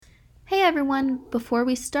Hey everyone! Before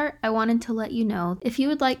we start, I wanted to let you know if you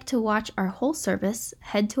would like to watch our whole service,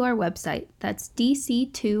 head to our website, that's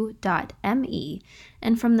dc2.me,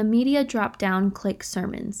 and from the media drop-down, click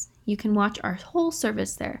sermons. You can watch our whole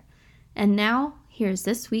service there. And now, here's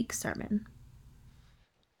this week's sermon.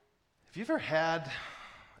 Have you ever had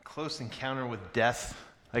a close encounter with death?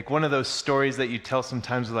 Like one of those stories that you tell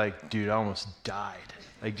sometimes like, dude, I almost died.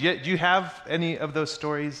 Like, do you have any of those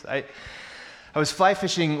stories? I was fly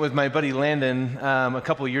fishing with my buddy Landon a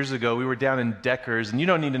couple of years ago. We were down in Deckers, and you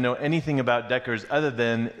don't need to know anything about Deckers other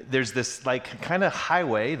than there's this like kind of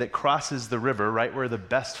highway that crosses the river right where the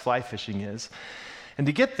best fly fishing is. And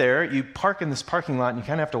to get there, you park in this parking lot, and you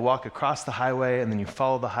kind of have to walk across the highway, and then you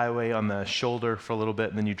follow the highway on the shoulder for a little bit,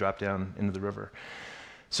 and then you drop down into the river.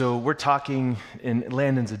 So we're talking, and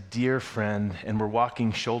Landon's a dear friend, and we're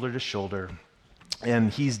walking shoulder to shoulder.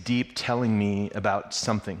 And he's deep telling me about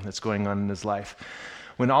something that's going on in his life.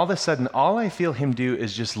 When all of a sudden, all I feel him do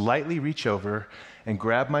is just lightly reach over and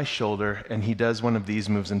grab my shoulder, and he does one of these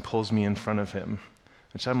moves and pulls me in front of him.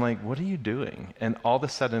 Which I'm like, what are you doing? And all of a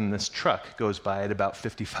sudden, this truck goes by at about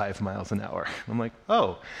 55 miles an hour. I'm like,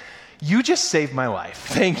 oh, you just saved my life.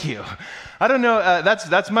 Thank you. I don't know,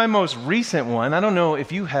 that's my most recent one. I don't know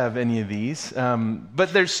if you have any of these,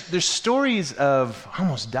 but there's stories of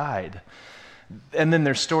almost died. And then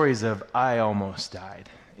there's stories of, I almost died.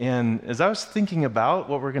 And as I was thinking about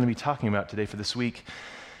what we're going to be talking about today for this week,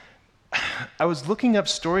 I was looking up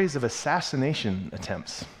stories of assassination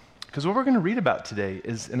attempts. Because what we're going to read about today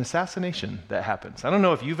is an assassination that happens. I don't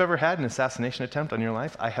know if you've ever had an assassination attempt on your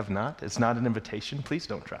life. I have not. It's not an invitation. Please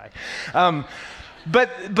don't try. But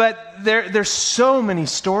there's so many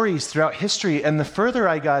stories throughout history, and the further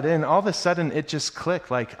I got in, all of a sudden it just clicked.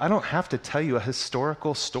 Like, I don't have to tell you a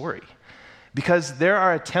historical story. Because there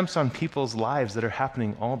are attempts on people's lives that are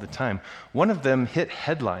happening all the time. One of them hit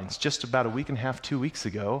headlines just about a week and a half, 2 weeks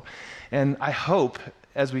ago. And I hope,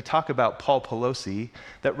 as we talk about Paul Pelosi,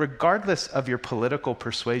 that regardless of your political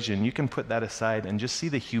persuasion, you can put that aside and just see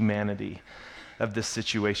the humanity of this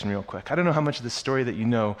situation real quick. I don't know how much of the story that you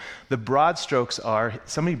know. The broad strokes are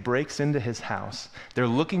somebody breaks into his house. They're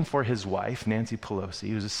looking for his wife, Nancy Pelosi,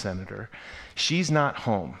 who's a senator. She's not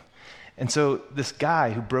home. And so this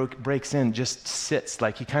guy who breaks in just sits,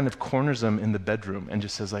 like he kind of corners him in the bedroom and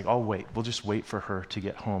just says like, I'll wait. We'll just wait for her to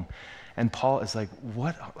get home. And Paul is like,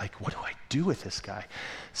 what do I do with this guy?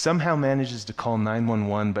 Somehow manages to call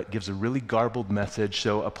 911, but gives a really garbled message.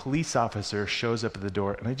 So a police officer shows up at the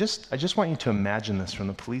door. And I just want you to imagine this from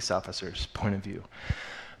the police officer's point of view.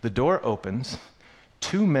 The door opens.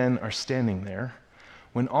 2 men are standing there.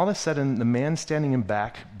 When all of a sudden the man standing in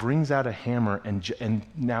back brings out a hammer and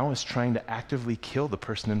now is trying to actively kill the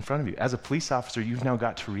person in front of you. As a police officer, you've now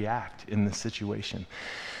got to react in this situation.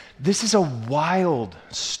 This is a wild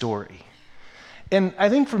story. And I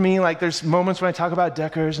think for me, like there's moments when I talk about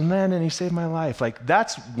Deckers and Landon, he saved my life. Like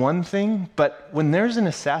that's one thing, but when there's an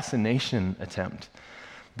assassination attempt,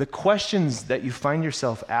 the questions that you find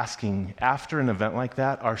yourself asking after an event like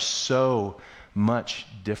that are so much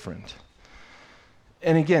different.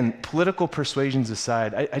 And again, political persuasions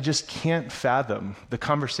aside, I just can't fathom the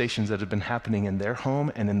conversations that have been happening in their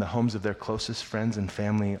home and in the homes of their closest friends and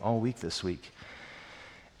family all week this week.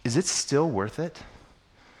 Is it still worth it?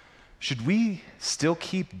 Should we still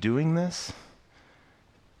keep doing this?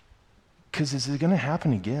 Because is it going to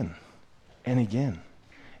happen again and again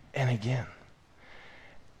and again?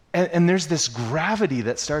 And there's this gravity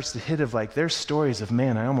that starts to hit of like, there's stories of,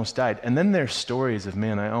 man, I almost died. And then there's stories of,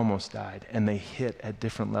 man, I almost died. And they hit at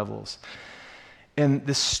different levels. And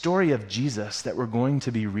this story of Jesus that we're going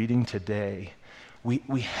to be reading today, we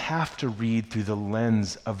have to read through the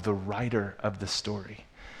lens of the writer of the story.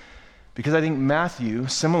 Because I think Matthew,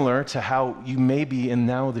 similar to how you may be in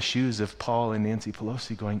now the shoes of Paul and Nancy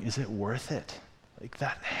Pelosi going, is it worth it? Like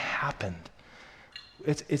that happened.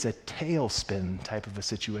 It's a tailspin type of a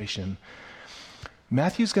situation.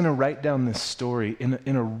 Matthew's going to write down this story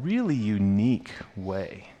in a really unique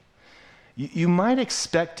way. You might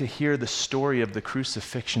expect to hear the story of the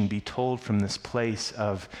crucifixion be told from this place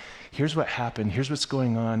of, here's what happened, here's what's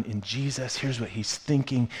going on in Jesus, here's what he's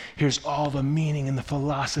thinking, here's all the meaning and the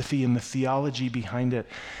philosophy and the theology behind it.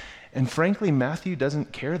 And frankly, Matthew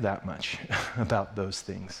doesn't care that much about those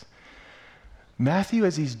things. Matthew,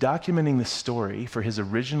 as he's documenting the story for his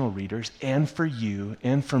original readers and for you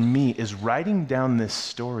and for me, is writing down this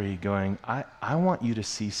story going, I want you to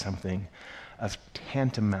see something of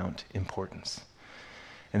tantamount importance.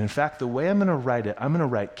 And in fact, the way I'm going to write it, I'm going to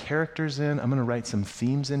write characters in, I'm going to write some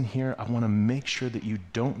themes in here. I want to make sure that you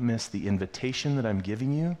don't miss the invitation that I'm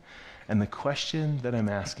giving you and the question that I'm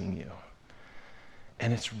asking you.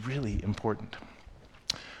 and it's really important.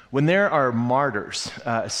 When there are martyrs,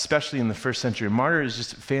 especially in the first century, martyr is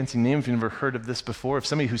just a fancy name if you've never heard of this before, of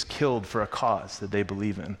somebody who's killed for a cause that they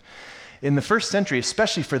believe in. In the first century,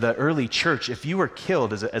 especially for the early church, if you were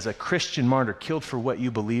killed as a Christian martyr, killed for what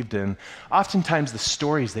you believed in, oftentimes the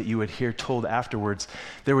stories that you would hear told afterwards,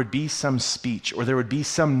 there would be some speech or there would be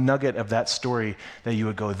some nugget of that story that you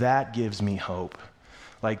would go, that gives me hope.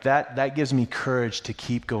 Like that gives me courage to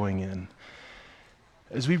keep going in.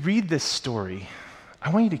 As we read this story,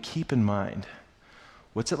 I want you to keep in mind,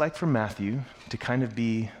 what's it like for Matthew to kind of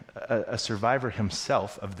be a survivor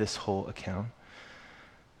himself of this whole account?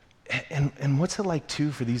 And what's it like,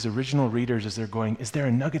 too, for these original readers as they're going, is there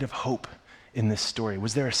a nugget of hope in this story?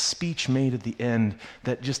 Was there a speech made at the end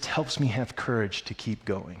that just helps me have courage to keep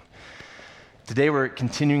going? Today we're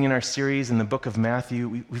continuing in our series in the book of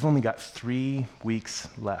Matthew. We've only got 3 weeks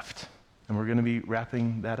left, and we're going to be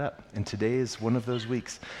wrapping that up. And today is one of those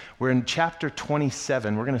weeks. We're in chapter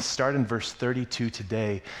 27. We're going to start in verse 32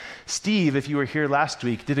 today. Steve, if you were here last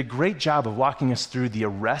week, did a great job of walking us through the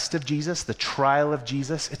arrest of Jesus, the trial of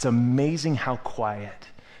Jesus. It's amazing how quiet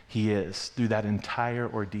he is through that entire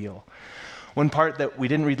ordeal. One part that we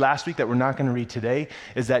didn't read last week that we're not going to read today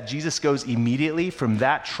is that Jesus goes immediately from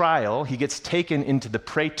that trial. He gets taken into the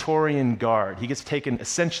Praetorian Guard. He gets taken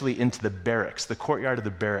essentially into the barracks, the courtyard of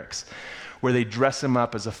the barracks, where they dress him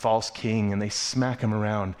up as a false king and they smack him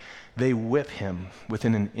around. They whip him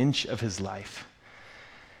within an inch of his life.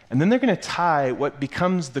 And then they're going to tie what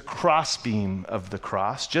becomes the crossbeam of the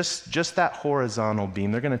cross, just that horizontal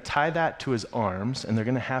beam. They're going to tie that to his arms, and they're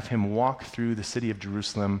going to have him walk through the city of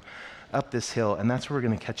Jerusalem up this hill, and that's where we're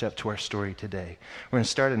going to catch up to our story today. We're going to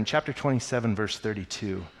start in chapter 27, verse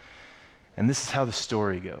 32, and this is how the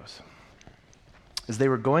story goes. As they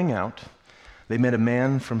were going out, they met a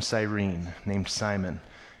man from Cyrene named Simon.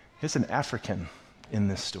 He's an African in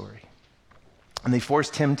this story. And they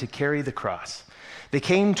forced him to carry the cross. They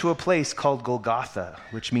came to a place called Golgotha,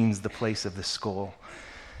 which means the place of the skull.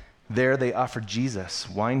 There they offered Jesus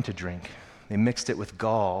wine to drink. They mixed it with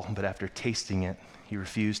gall, but after tasting it, he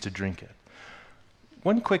refused to drink it.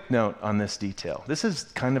 One quick note on this detail. This is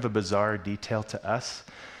kind of a bizarre detail to us,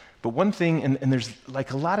 but one thing, and there's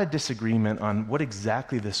like a lot of disagreement on what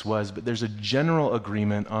exactly this was, but there's a general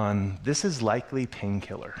agreement on this is likely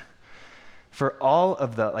painkiller. For all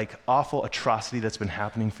of the awful atrocity that's been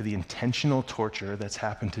happening, for the intentional torture that's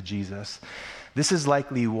happened to Jesus, this is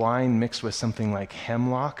likely wine mixed with something like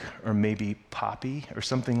hemlock or maybe poppy or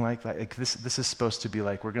something like that. This is supposed to be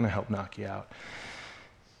like, we're going to help knock you out.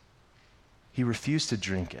 He refused to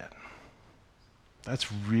drink it.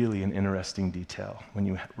 That's really an interesting detail when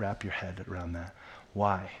you wrap your head around that.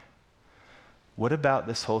 Why? What about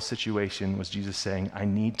this whole situation was Jesus saying, I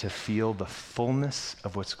need to feel the fullness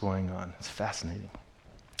of what's going on? It's fascinating.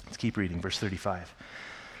 Let's keep reading, verse 35.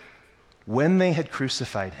 When they had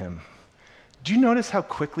crucified him, do you notice how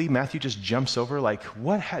quickly Matthew just jumps over,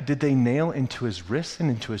 what did they nail into his wrists and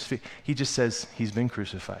into his feet? He just says, he's been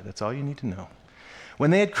crucified. That's all you need to know. When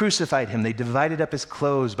they had crucified him, they divided up his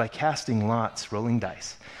clothes by casting lots, rolling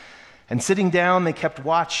dice. And sitting down, they kept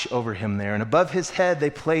watch over him there. And above his head, they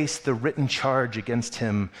placed the written charge against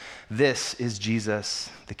him. This is Jesus,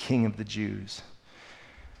 the King of the Jews.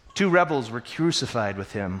 2 rebels were crucified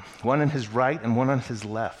with him, one on his right and one on his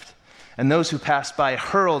left. And those who passed by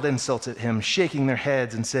hurled insults at him, shaking their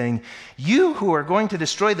heads and saying, you who are going to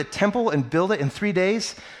destroy the temple and build it in 3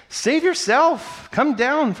 days, save yourself. Come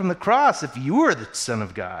down from the cross if you are the Son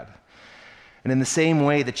of God. And in the same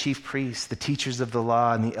way, the chief priests, the teachers of the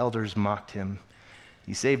law, and the elders mocked him.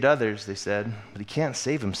 He saved others, they said, but he can't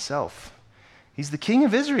save himself. He's the King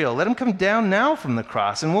of Israel. Let him come down now from the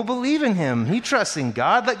cross, and we'll believe in him. He trusts in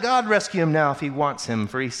God. Let God rescue him now if he wants him,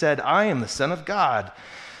 for he said, I am the Son of God.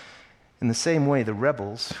 In the same way, the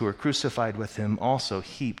rebels who were crucified with him also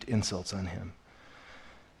heaped insults on him.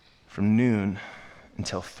 From noon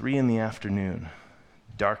until 3 p.m,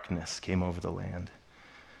 darkness came over the land.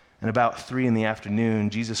 And about 3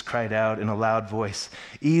 p.m, Jesus cried out in a loud voice,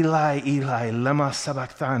 Eli, Eli, lema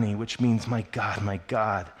sabachthani, which means, my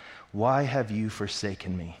God, why have you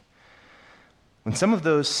forsaken me? When some of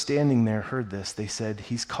those standing there heard this, they said,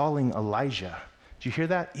 he's calling Elijah. Did you hear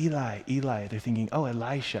that? Eli, Eli. They're thinking, oh,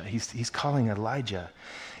 Elisha. He's calling Elijah.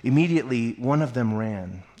 Immediately, one of them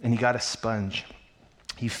ran, and he got a sponge.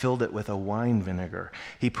 He filled it with a wine vinegar.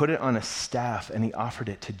 He put it on a staff, and he offered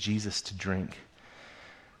it to Jesus to drink.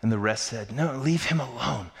 And the rest said, no, leave him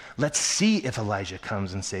alone. Let's see if Elijah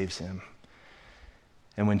comes and saves him.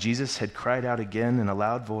 And when Jesus had cried out again in a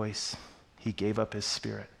loud voice, he gave up his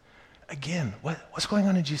spirit. again, what's going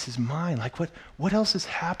on in Jesus' mind? Like what else is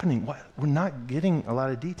happening? We're not getting a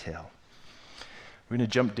lot of detail. We're going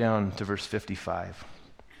to jump down to verse 55.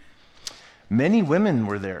 Many women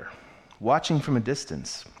were there, watching from a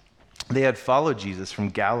distance. They had followed Jesus from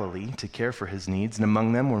Galilee to care for his needs, and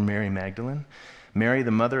among them were Mary Magdalene, Mary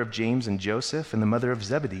the mother of James and Joseph, and the mother of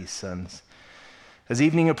Zebedee's sons. As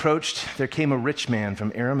evening approached, there came a rich man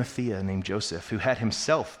from Arimathea named Joseph, who had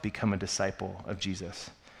himself become a disciple of Jesus.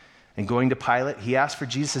 And going to Pilate, he asked for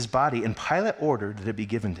Jesus' body, and Pilate ordered that it be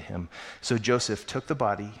given to him. So Joseph took the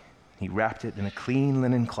body, he wrapped it in a clean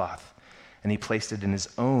linen cloth, and he placed it in his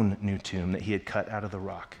own new tomb that he had cut out of the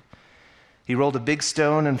rock. He rolled a big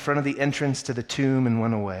stone in front of the entrance to the tomb and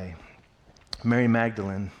went away. Mary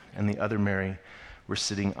Magdalene and the other Mary were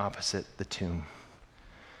sitting opposite the tomb.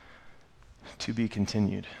 To be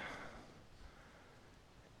continued.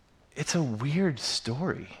 It's a weird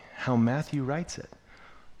story how Matthew writes it.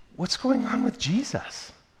 What's going on with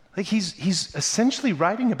Jesus? Like he's essentially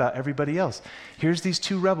writing about everybody else. Here's these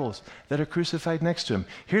two rebels that are crucified next to him.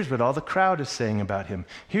 Here's what all the crowd is saying about him.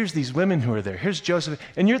 Here's these women who are there. Here's Joseph.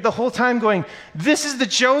 And you're the whole time going, this is the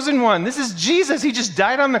chosen one. This is Jesus. He just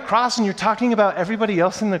died on the cross, and you're talking about everybody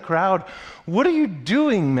else in the crowd. What are you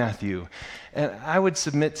doing, Matthew? And I would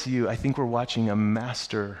submit to you, I think we're watching a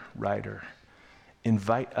master writer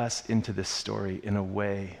invite us into this story in a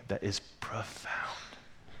way that is profound.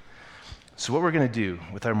 So what we're going to do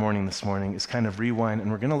with our morning this morning is kind of rewind, and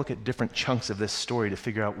we're going to look at different chunks of this story to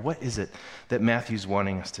figure out what is it that Matthew's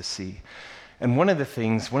wanting us to see. And one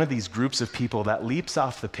of these groups of people that leaps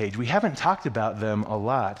off the page, we haven't talked about them a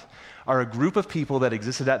lot, are a group of people that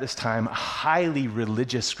existed at this time, a highly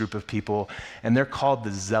religious group of people, and they're called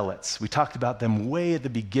the Zealots. We talked about them way at the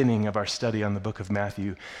beginning of our study on the book of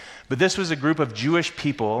Matthew. But this was a group of Jewish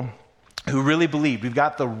people who really believed. We've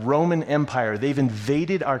got the Roman Empire. They've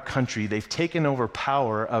invaded our country. They've taken over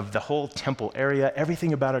power of the whole temple area,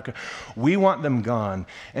 everything about our country. We want them gone.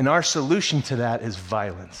 And our solution to that is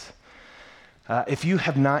violence. If you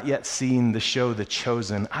have not yet seen the show The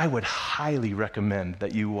Chosen, I would highly recommend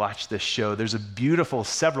that you watch this show. There's a beautiful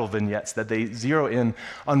several vignettes that they zero in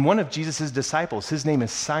on one of Jesus' disciples. His name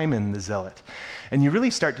is Simon the Zealot. And you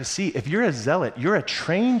really start to see, if you're a zealot, you're a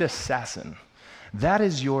trained assassin. That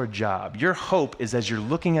is your job. Your hope is, as you're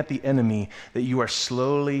looking at the enemy, that you are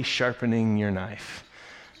slowly sharpening your knife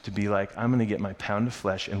to be like, I'm going to get my pound of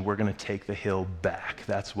flesh and we're going to take the hill back.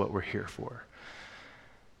 That's what we're here for.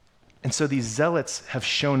 And so these zealots have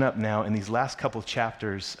shown up now in these last couple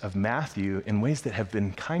chapters of Matthew in ways that have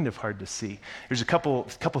been kind of hard to see. There's a couple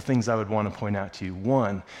things I would want to point out to you.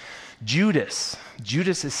 One, Judas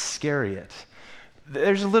Iscariot.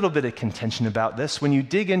 There's a little bit of contention about this. When you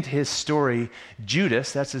dig into his story,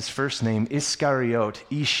 Judas, that's his first name, Iscariot.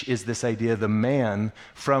 Ish is this idea, the man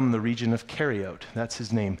from the region of Cariot. That's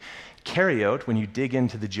his name. Cariot, when you dig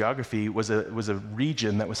into the geography, was a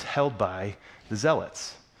region that was held by the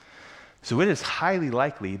Zealots. So it is highly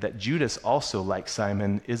likely that Judas also, like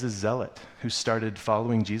Simon, is a zealot who started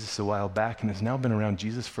following Jesus a while back and has now been around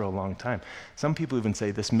Jesus for a long time. Some people even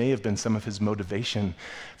say this may have been some of his motivation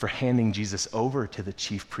for handing Jesus over to the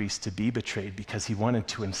chief priest to be betrayed, because he wanted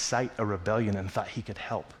to incite a rebellion and thought he could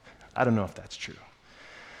help. I don't know if that's true.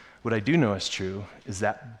 What I do know is true is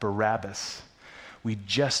that Barabbas, we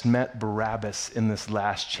just met Barabbas in this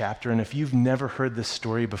last chapter, and if you've never heard this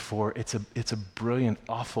story before, it's a brilliant,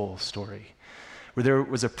 awful story where there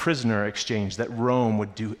was a prisoner exchange that Rome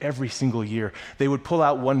would do every single year. They would pull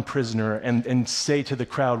out one prisoner and say to the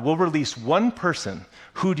crowd, we'll release one person.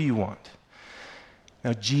 Who do you want?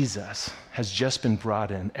 Now, Jesus has just been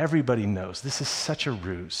brought in. Everybody knows this is such a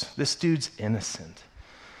ruse. This dude's innocent.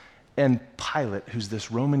 And Pilate, who's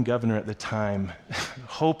this Roman governor at the time,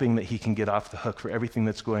 hoping that he can get off the hook for everything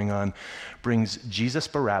that's going on, brings Jesus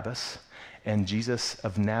Barabbas and Jesus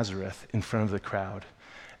of Nazareth in front of the crowd.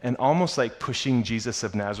 And almost like pushing Jesus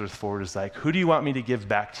of Nazareth forward is like, who do you want me to give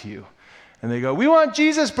back to you? And they go, we want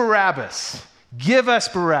Jesus Barabbas. Give us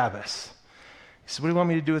Barabbas. He said, what do you want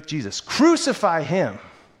me to do with Jesus? Crucify him.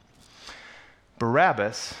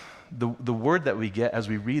 Barabbas, the word that we get as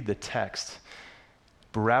we read the text,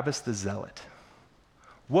 Barabbas the Zealot.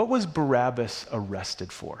 What was Barabbas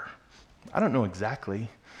arrested for? I don't know exactly,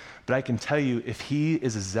 but I can tell you if he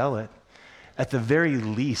is a zealot, at the very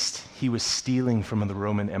least, he was stealing from the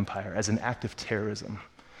Roman Empire as an act of terrorism.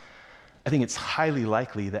 I think it's highly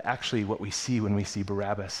likely that actually what we see when we see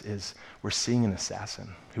Barabbas is we're seeing an assassin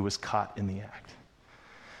who was caught in the act.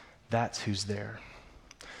 That's who's there.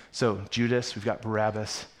 So Judas, we've got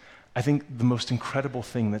Barabbas. I think the most incredible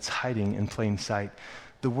thing that's hiding in plain sight,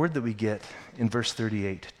 the word that we get in verse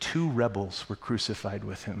 38, 2 rebels were crucified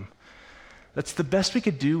with him. That's the best we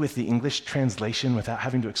could do with the English translation without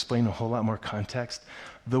having to explain a whole lot more context.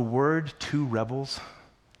 The word two rebels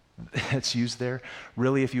that's used there,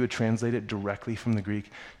 really, if you would translate it directly from the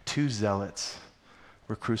Greek, two zealots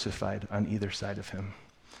were crucified on either side of him.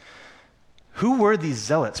 Who were these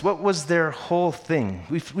zealots? What was their whole thing?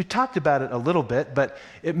 We've talked about it a little bit, but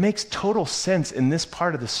it makes total sense in this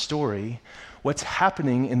part of the story. What's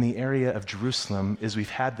happening in the area of Jerusalem is we've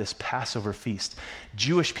had this Passover feast.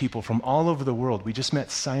 Jewish people from all over the world. We just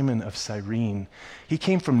met Simon of Cyrene. He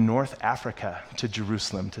came from North Africa to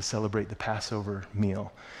Jerusalem to celebrate the Passover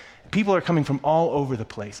meal. People are coming from all over the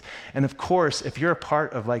place. And of course, if you're a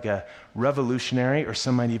part of like a revolutionary, or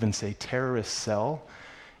some might even say terrorist cell,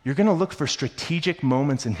 you're going to look for strategic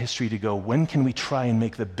moments in history to go, when can we try and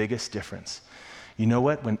make the biggest difference? You know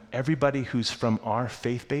what? When everybody who's from our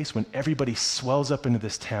faith base, when everybody swells up into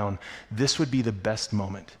this town, this would be the best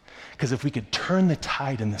moment. Because if we could turn the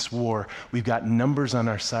tide in this war, we've got numbers on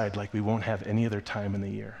our side like we won't have any other time in the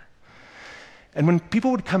year. And when people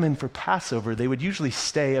would come in for Passover, they would usually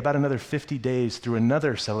stay about another 50 days through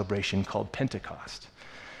another celebration called Pentecost.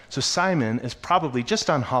 So Simon is probably just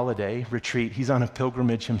on holiday retreat. He's on a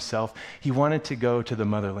pilgrimage himself. He wanted to go to the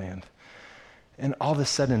motherland. And all of a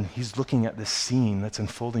sudden, he's looking at this scene that's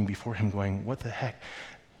unfolding before him going, what the heck?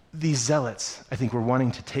 These zealots, I think, were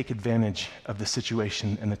wanting to take advantage of the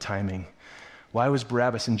situation and the timing. Why was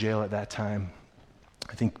Barabbas in jail at that time?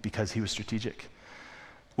 I think because he was strategic.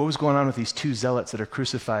 What was going on with these two zealots that are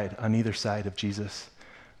crucified on either side of Jesus?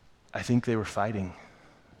 I think they were fighting.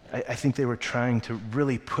 I think they were trying to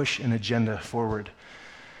really push an agenda forward.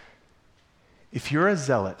 If you're a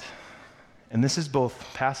zealot, and this is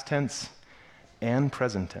both past tense and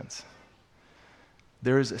present tense,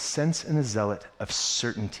 there is a sense in a zealot of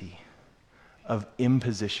certainty, of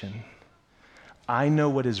imposition. I know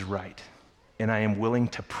what is right, and I am willing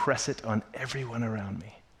to press it on everyone around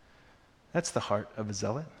me. That's the heart of a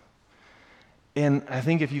zealot. And I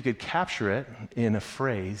think if you could capture it in a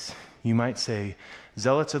phrase, you might say,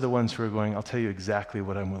 zealots are the ones who are going, I'll tell you exactly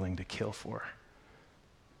what I'm willing to kill for.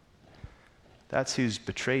 That's who's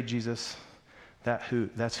betrayed Jesus.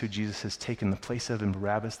 That's who Jesus has taken the place of in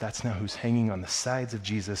Barabbas. That's now who's hanging on the sides of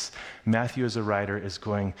Jesus. Matthew, as a writer, is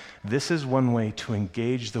going, this is one way to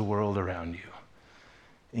engage the world around you.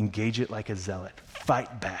 Engage it like a zealot.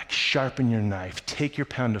 Fight back, sharpen your knife, take your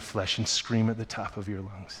pound of flesh and scream at the top of your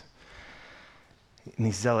lungs. And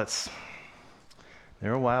these zealots,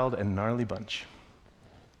 they're a wild and gnarly bunch.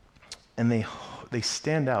 And they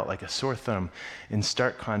stand out like a sore thumb in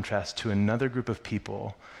stark contrast to another group of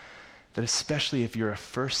people that, especially if you're a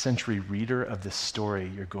first century reader of this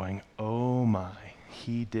story, you're going, oh my,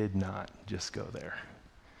 he did not just go there.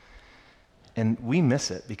 And we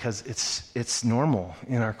miss it because it's normal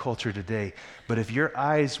in our culture today. But if your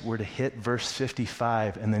eyes were to hit verse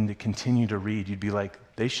 55 and then to continue to read, you'd be like,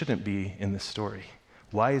 they shouldn't be in this story.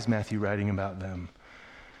 Why is Matthew writing about them?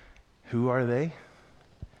 Who are they?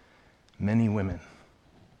 Many women.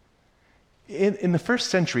 In the first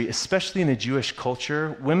century, especially in a Jewish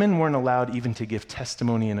culture, women weren't allowed even to give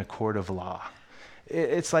testimony in a court of law.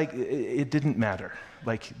 It's like it didn't matter.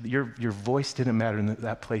 Like your voice didn't matter in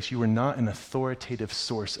that place. You were not an authoritative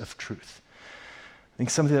source of truth. I think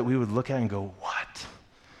something that we would look at and go, what?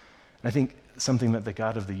 And I think something that the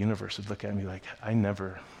God of the universe would look at and be like, I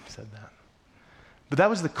never said that. But that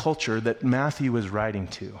was the culture that Matthew was writing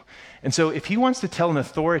to. And so if he wants to tell an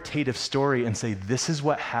authoritative story and say, this is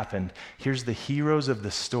what happened, here's the heroes of the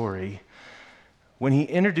story, when he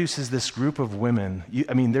introduces this group of women,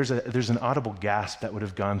 there's an audible gasp that would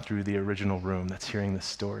have gone through the original room that's hearing this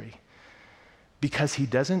story. Because he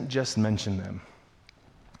doesn't just mention them.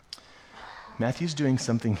 Matthew's doing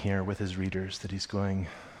something here with his readers that he's going,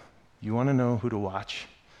 you want to know who to watch?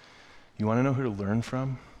 You want to know who to learn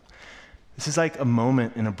from? This is like a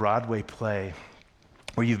moment in a Broadway play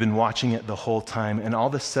where you've been watching it the whole time, and all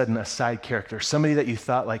of a sudden a side character, somebody that you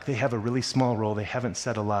thought like they have a really small role, they haven't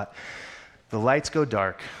said a lot, the lights go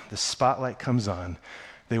dark, the spotlight comes on,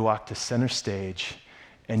 they walk to center stage,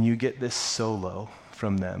 and you get this solo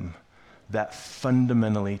from them that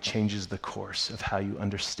fundamentally changes the course of how you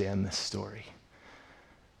understand this story.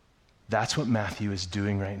 That's what Matthew is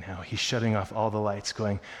doing right now. He's shutting off all the lights,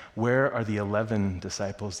 going, where are the 11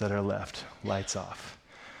 disciples that are left? Lights off.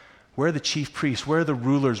 Where are the chief priests? Where are the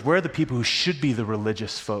rulers? Where are the people who should be the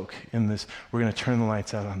religious folk in this? We're going to turn the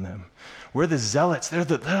lights out on them. Where are the zealots? They're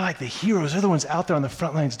like the heroes. They're the ones out there on the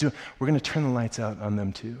front lines doing. We're going to turn the lights out on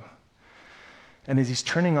them too. And as he's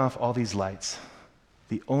turning off all these lights,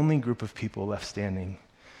 the only group of people left standing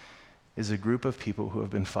is a group of people who have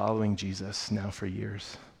been following Jesus now for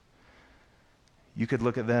years. You could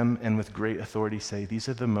look at them and with great authority say, these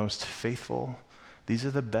are the most faithful, these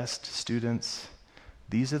are the best students,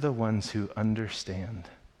 these are the ones who understand.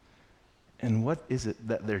 And what is it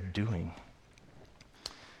that they're doing?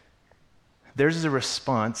 There's a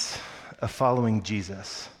response of following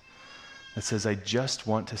Jesus that says, I just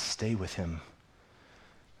want to stay with him.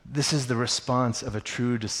 This is the response of a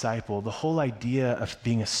true disciple. The whole idea of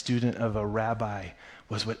being a student of a rabbi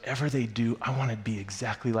was whatever they do, I want to be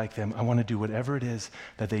exactly like them. I want to do whatever it is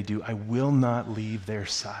that they do. I will not leave their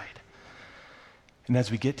side. And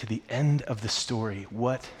as we get to the end of the story,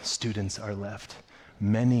 what students are left?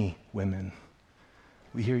 Many women.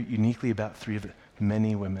 We hear uniquely about 3 of it.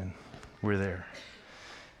 Many women were there.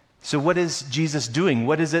 So what is Jesus doing?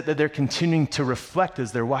 What is it that they're continuing to reflect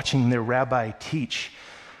as they're watching their rabbi teach?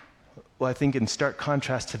 Well, I think in stark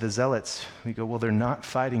contrast to the zealots, we go, well, they're not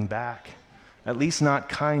fighting back, at least not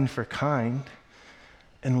kind for kind.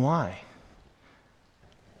 And why?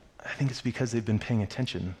 I think it's because they've been paying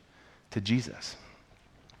attention to Jesus.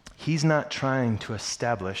 He's not trying to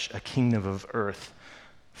establish a kingdom of earth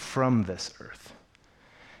from this earth.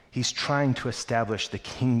 He's trying to establish the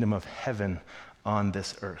kingdom of heaven on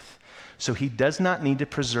this earth. So he does not need to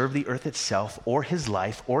preserve the earth itself or his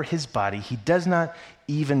life or his body. He does not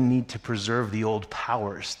even need to preserve the old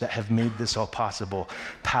powers that have made this all possible,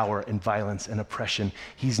 power and violence and oppression.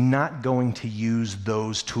 He's not going to use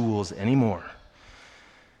those tools anymore.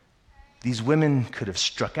 These women could have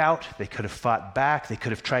struck out, they could have fought back, they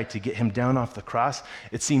could have tried to get him down off the cross.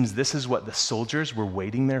 It seems this is what the soldiers were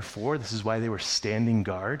waiting there for. This is why they were standing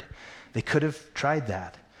guard. They could have tried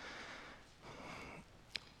that.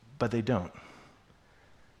 But they don't.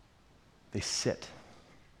 They sit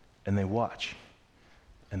and they watch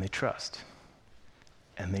and they trust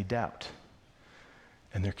and they doubt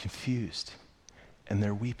and they're confused and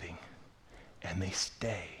they're weeping and they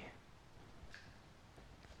stay.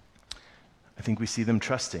 I think we see them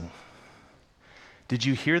trusting. Did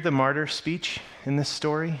you hear the martyr speech in this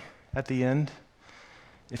story at the end?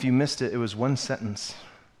 If you missed it, it was one sentence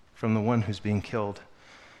from the one who's being killed.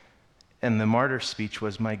 And the martyr speech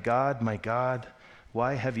was, my God,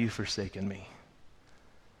 why have you forsaken me?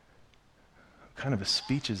 What kind of a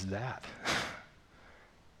speech is that?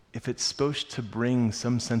 If it's supposed to bring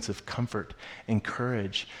some sense of comfort and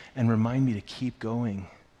courage and remind me to keep going,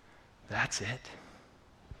 that's it.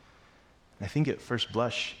 I think at first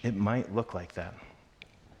blush, it might look like that.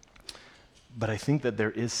 But I think that there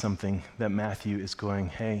is something that Matthew is going,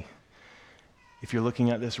 hey, if you're looking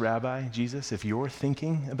at this rabbi, Jesus, if you're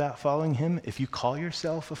thinking about following him, if you call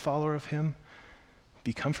yourself a follower of him,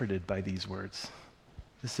 be comforted by these words.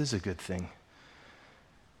 This is a good thing.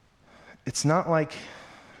 It's not like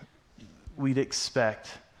we'd expect.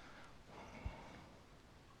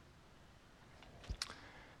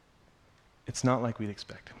 It's not like we'd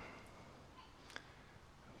expect.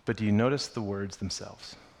 But do you notice the words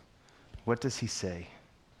themselves? What does he say?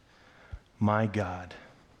 My God,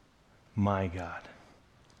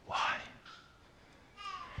 why?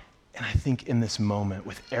 And I think in this moment,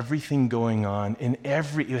 with everything going on,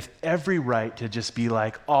 with every right to just be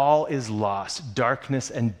like, all is lost, darkness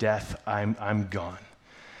and death, I'm gone.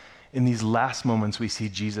 In these last moments, we see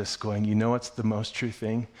Jesus going, you know what's the most true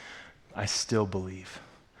thing? I still believe.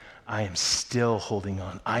 I am still holding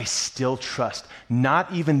on. I still trust.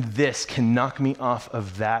 Not even this can knock me off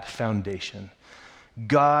of that foundation.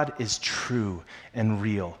 God is true and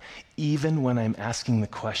real, even when I'm asking the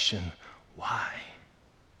question, why?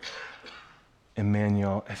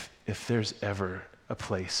 Emmanuel, if there's ever a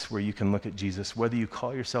place where you can look at Jesus, whether you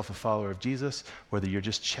call yourself a follower of Jesus, whether you're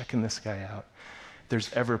just checking this guy out,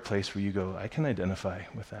 there's ever a place where you go, I can identify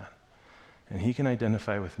with that. And he can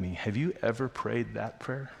identify with me. Have you ever prayed that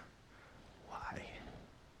prayer? Why?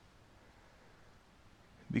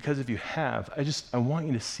 Because if you have, I want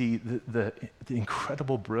you to see the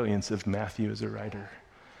incredible brilliance of Matthew as a writer.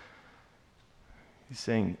 He's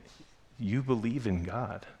saying, you believe in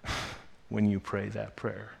God when you pray that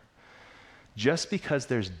prayer. Just because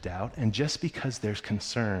there's doubt and just because there's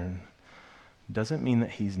concern doesn't mean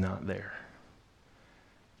that he's not there.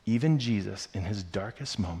 Even Jesus, in his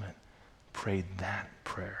darkest moment, prayed that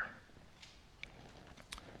prayer.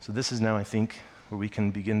 So this is now, I think, where we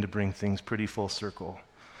can begin to bring things pretty full circle.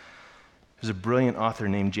 There's a brilliant author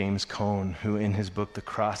named James Cone who in his book, The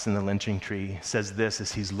Cross and the Lynching Tree, says this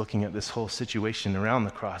as he's looking at this whole situation around the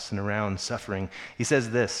cross and around suffering. He says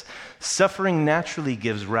this, suffering naturally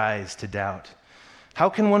gives rise to doubt. How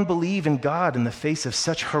can one believe in God in the face of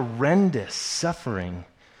such horrendous suffering?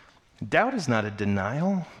 Doubt is not a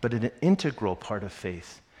denial, but an integral part of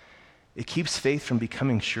faith. It keeps faith from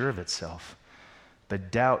becoming sure of itself. But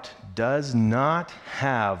doubt does not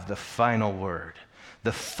have the final word.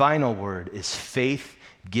 The final word is faith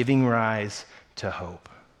giving rise to hope.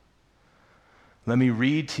 Let me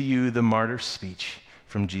read to you the martyr's speech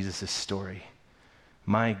from Jesus' story.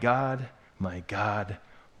 My God,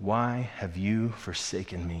 why have you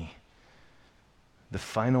forsaken me? The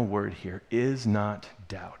final word here is not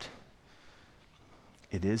doubt.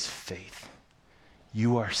 It is faith.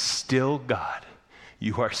 You are still God.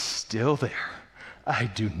 You are still there. I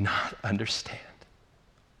do not understand.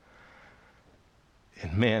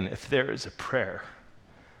 And man, if there is a prayer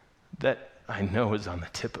that I know is on the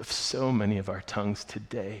tip of so many of our tongues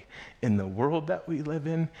today, in the world that we live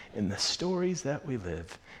in the stories that we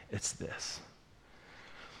live, it's this.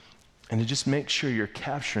 And to just make sure you're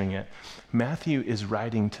capturing it, Matthew is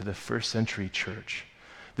writing to the first century church.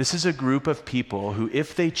 This is a group of people who,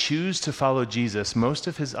 if they choose to follow Jesus, most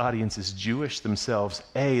of his audience is Jewish themselves.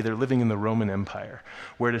 They're living in the Roman Empire,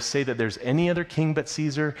 where to say that there's any other king but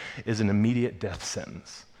Caesar is an immediate death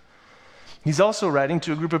sentence. He's also writing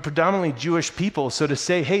to a group of predominantly Jewish people, so to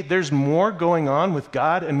say, hey, there's more going on with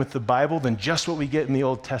God and with the Bible than just what we get in the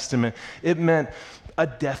Old Testament, it meant a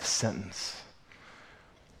death sentence.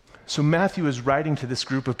 So Matthew is writing to this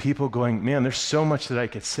group of people going, man, there's so much that I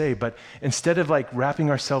could say, but instead of like wrapping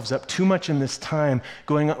ourselves up too much in this time,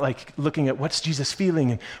 going like looking at what's Jesus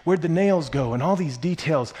feeling and where'd the nails go and all these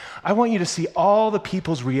details, I want you to see all the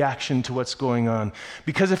people's reaction to what's going on.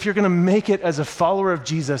 Because if you're going to make it as a follower of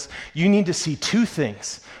Jesus, you need to see two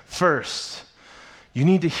things. First, you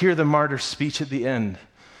need to hear the martyr's speech at the end,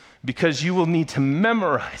 because you will need to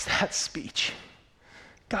memorize that speech.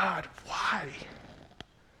 God, why?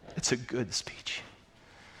 It's a good speech.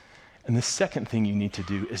 And the second thing you need to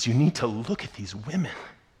do is you need to look at these women.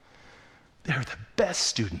 They're the best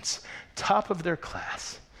students, top of their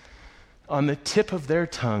class. On the tip of their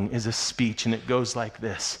tongue is a speech, and it goes like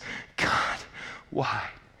this: God, why?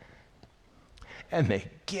 And they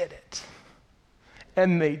get it.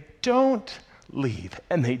 And they don't leave,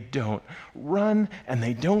 and they don't run, and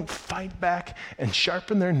they don't fight back and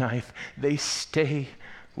sharpen their knife. They stay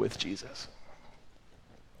with Jesus.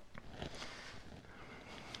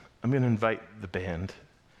 I'm going to invite the band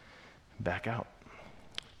back out.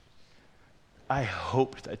 I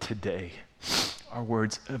hope that today are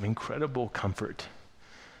words of incredible comfort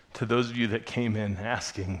to those of you that came in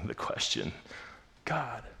asking the question,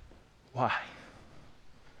 God, why?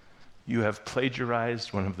 You have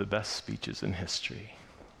plagiarized one of the best speeches in history.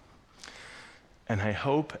 And I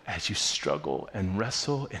hope as you struggle and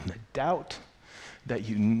wrestle in the doubt that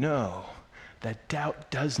you know that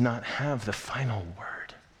doubt does not have the final word,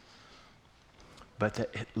 but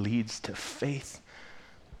that it leads to faith,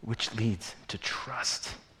 which leads to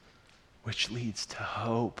trust, which leads to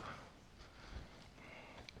hope.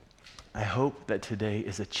 I hope that today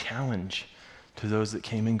is a challenge to those that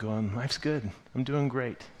came in going, life's good, I'm doing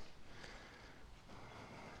great.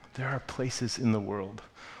 There are places in the world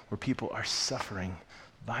where people are suffering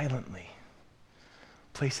violently,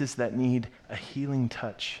 places that need a healing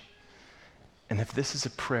touch. And if this is a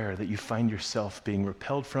prayer that you find yourself being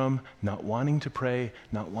repelled from, not wanting to pray,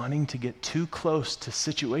 not wanting to get too close to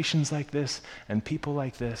situations like this and people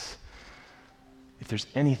like this, if there's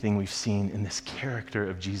anything we've seen in this character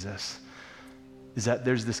of Jesus, is that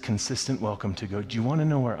there's this consistent welcome to go, do you want to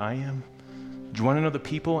know where I am? Do you want to know the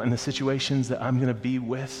people and the situations that I'm going to be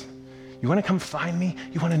with? You want to come find me?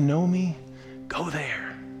 You want to know me? Go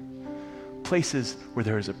there. Places where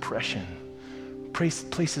there is oppression,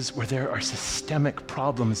 places where there are systemic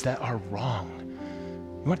problems that are wrong.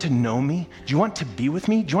 You want to know me? Do you want to be with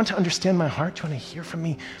me? Do you want to understand my heart? Do you want to hear from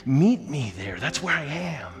me? Meet me there. That's where I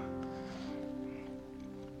am.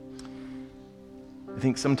 I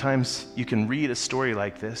think sometimes you can read a story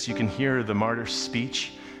like this. You can hear the martyr's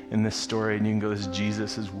speech in this story, and you can go, this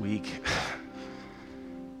Jesus is weak.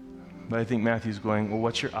 But I think Matthew's going, well,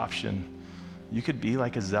 what's your option? You could be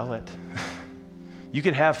like a zealot. You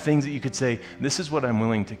could have things that you could say, this is what I'm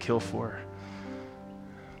willing to kill for.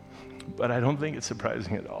 But I don't think it's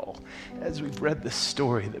surprising at all, as we've read this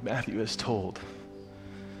story that Matthew has told,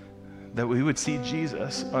 that we would see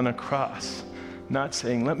Jesus on a cross, not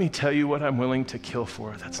saying, let me tell you what I'm willing to kill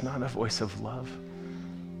for. That's not a voice of love.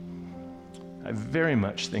 I very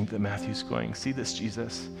much think that Matthew's going, see this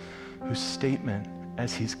Jesus, whose statement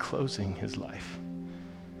as he's closing his life,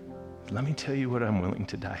 let me tell you what I'm willing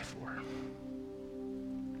to die for.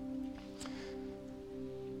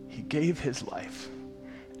 He gave his life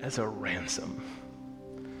as a ransom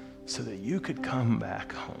so that you could come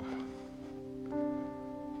back home.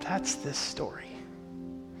 That's this story.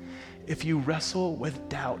 If you wrestle with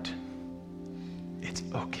doubt, it's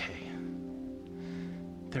okay.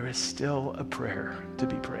 there is still a prayer to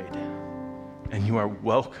be prayed. And you are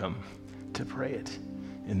welcome to pray it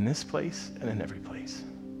in this place and in every place.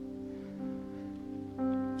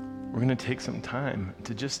 We're going to take some time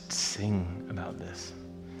to just sing about this.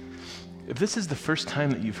 If this is the first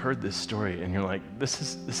time that you've heard this story and you're like,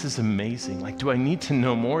 this is amazing. Like, do I need to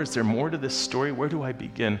know more? Is there more to this story? Where do I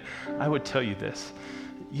begin? I would tell you this.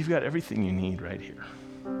 You've got everything you need right here.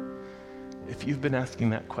 If you've been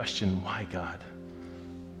asking that question, why God?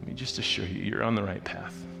 Let me just assure you, you're on the right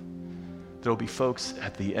path. There will be folks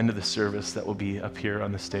at the end of the service that will be up here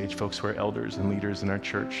on the stage, folks who are elders and leaders in our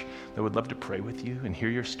church that would love to pray with you and hear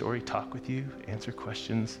your story, talk with you, answer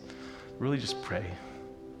questions, really just pray.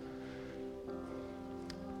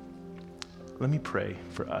 Let me pray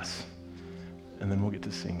for us, and then we'll get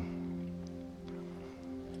to sing.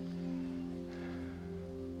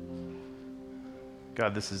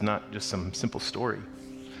 God, this is not just some simple story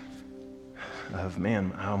of,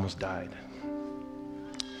 man, I almost died.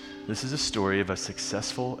 This is a story of a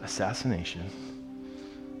successful assassination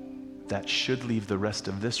that should leave the rest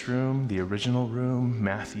of this room, the original room,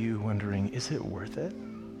 Matthew, wondering, is it worth it?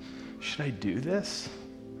 Should I do this?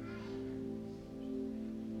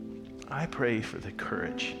 I pray for the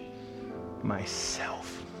courage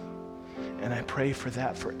myself, and I pray for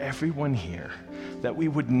that for everyone here, that we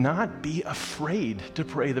would not be afraid to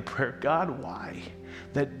pray the prayer, God, why?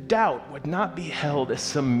 That doubt would not be held as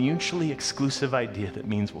some mutually exclusive idea that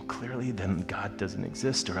means, well, clearly then God doesn't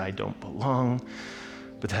exist or I don't belong,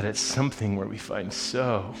 but that it's something where we find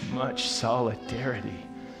so much solidarity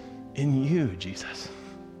in you, Jesus.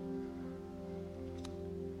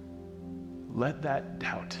 Let that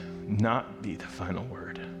doubt not be the final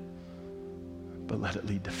word, but let it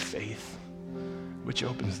lead to faith, which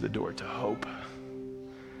opens the door to hope.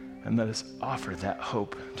 And let us offer that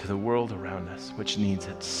hope to the world around us, which needs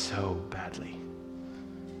it so badly.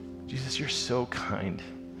 Jesus, you're so kind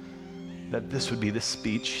that this would be the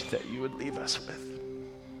speech that you would leave us with.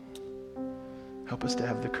 Help us to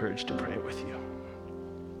have the courage to pray with you.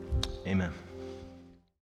 Amen.